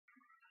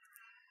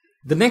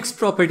The next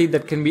property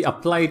that can be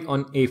applied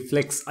on a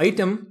flex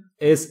item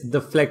is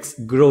the flex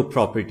grow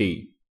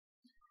property.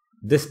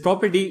 This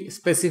property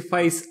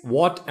specifies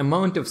what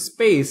amount of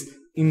space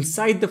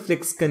inside the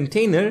flex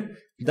container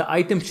the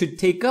item should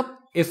take up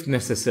if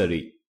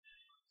necessary.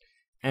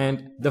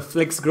 And the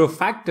flex grow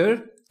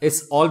factor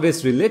is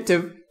always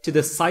relative to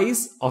the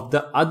size of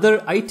the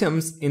other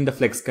items in the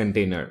flex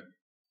container.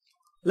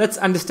 Let's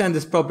understand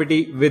this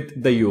property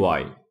with the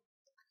UI.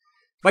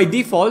 By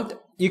default,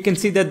 you can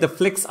see that the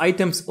flex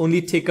items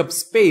only take up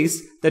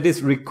space that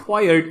is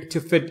required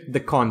to fit the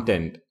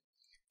content.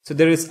 So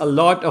there is a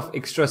lot of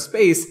extra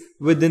space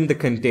within the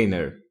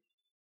container.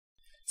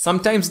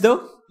 Sometimes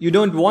though, you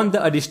don't want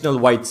the additional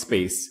white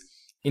space.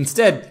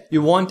 Instead,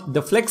 you want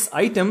the flex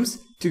items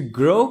to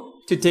grow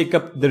to take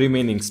up the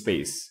remaining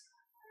space.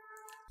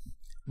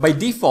 By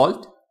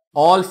default,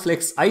 all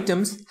flex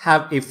items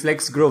have a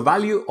flex grow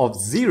value of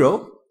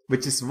 0,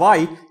 which is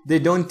why they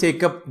don't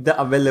take up the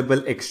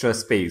available extra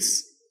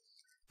space.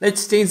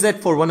 Let's change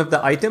that for one of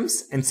the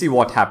items and see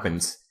what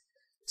happens.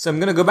 So I'm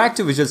going to go back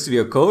to Visual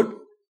Studio Code,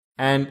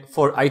 and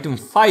for item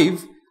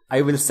 5,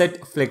 I will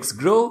set flex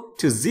grow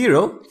to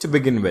 0 to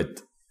begin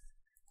with.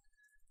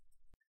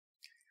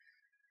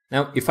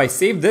 Now, if I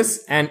save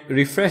this and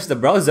refresh the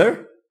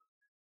browser,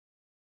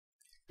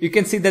 you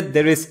can see that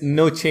there is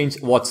no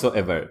change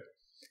whatsoever.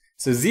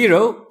 So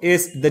 0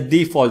 is the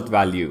default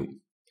value.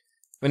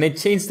 When I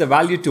change the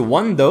value to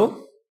 1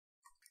 though,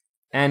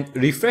 and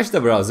refresh the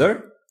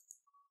browser,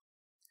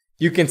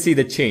 you can see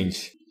the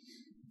change.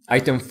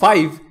 Item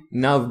 5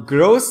 now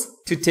grows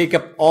to take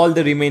up all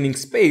the remaining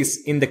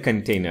space in the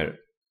container.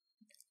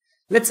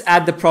 Let's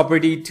add the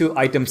property to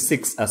item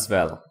 6 as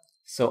well.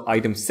 So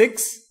item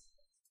 6,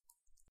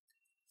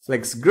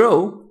 flex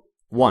grow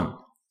 1.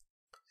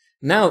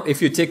 Now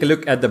if you take a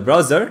look at the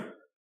browser,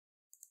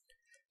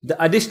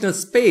 the additional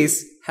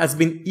space has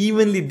been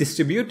evenly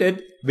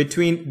distributed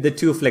between the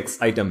two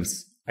flex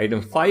items,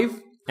 item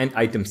 5 and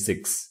item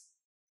 6.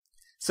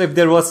 So if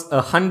there was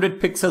 100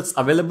 pixels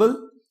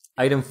available,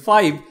 item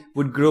 5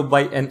 would grow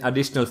by an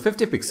additional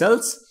 50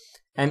 pixels,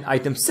 and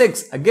item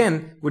 6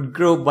 again would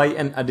grow by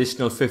an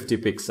additional 50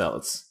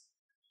 pixels.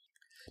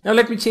 Now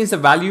let me change the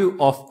value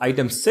of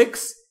item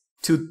 6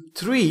 to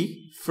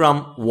 3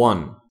 from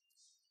 1.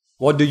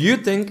 What do you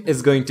think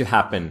is going to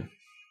happen?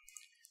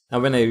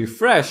 Now when I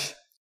refresh,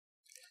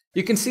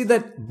 you can see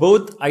that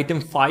both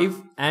item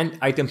 5 and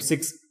item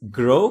 6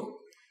 grow,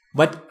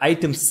 but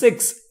item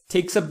 6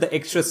 takes up the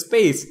extra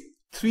space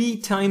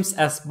 3 times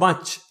as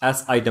much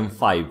as item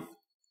 5.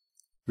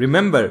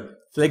 Remember,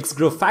 flex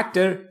grow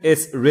factor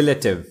is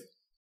relative.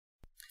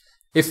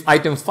 If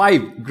item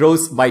 5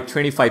 grows by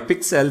 25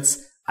 pixels,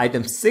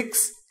 item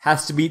 6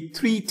 has to be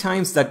 3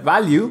 times that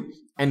value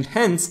and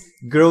hence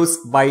grows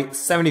by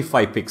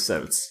 75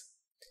 pixels.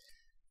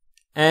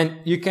 And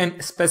you can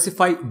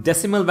specify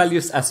decimal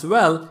values as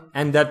well,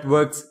 and that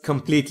works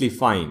completely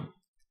fine.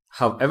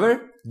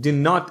 However, do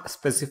not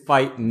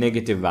specify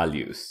negative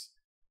values.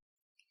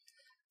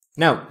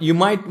 Now, you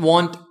might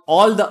want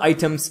all the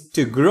items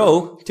to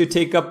grow to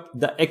take up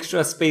the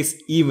extra space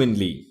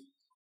evenly.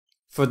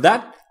 For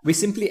that, we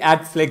simply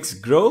add flex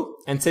grow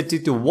and set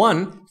it to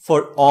 1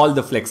 for all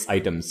the flex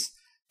items.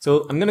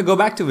 So I'm going to go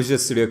back to Visual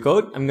Studio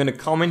Code. I'm going to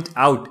comment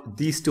out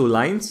these two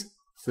lines,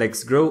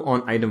 flex grow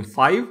on item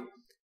 5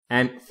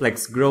 and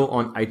flex grow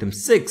on item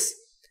 6.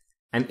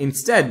 And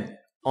instead,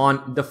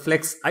 on the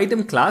flex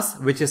item class,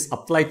 which is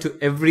applied to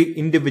every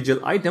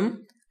individual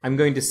item, I'm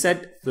going to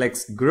set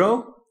flex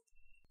grow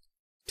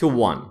to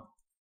 1.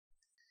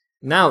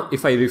 Now,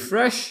 if I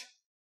refresh,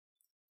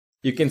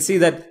 you can see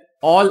that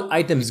all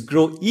items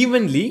grow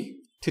evenly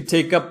to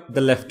take up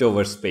the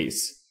leftover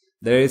space.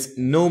 There is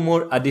no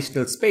more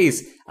additional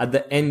space at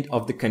the end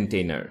of the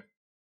container.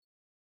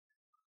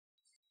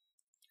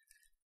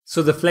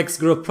 So the flex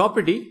grow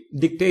property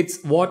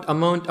dictates what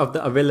amount of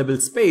the available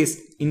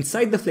space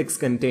inside the flex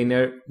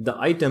container the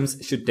items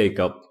should take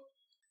up.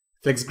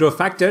 Flex grow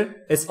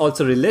factor is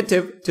also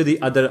relative to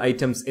the other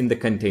items in the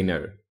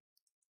container.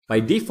 By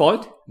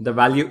default, the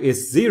value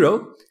is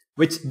 0,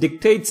 which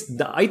dictates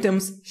the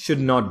items should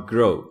not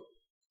grow.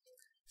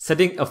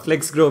 Setting a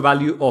flex grow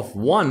value of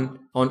 1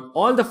 on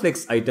all the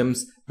flex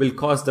items will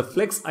cause the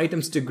flex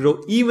items to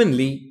grow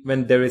evenly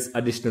when there is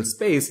additional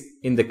space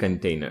in the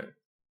container.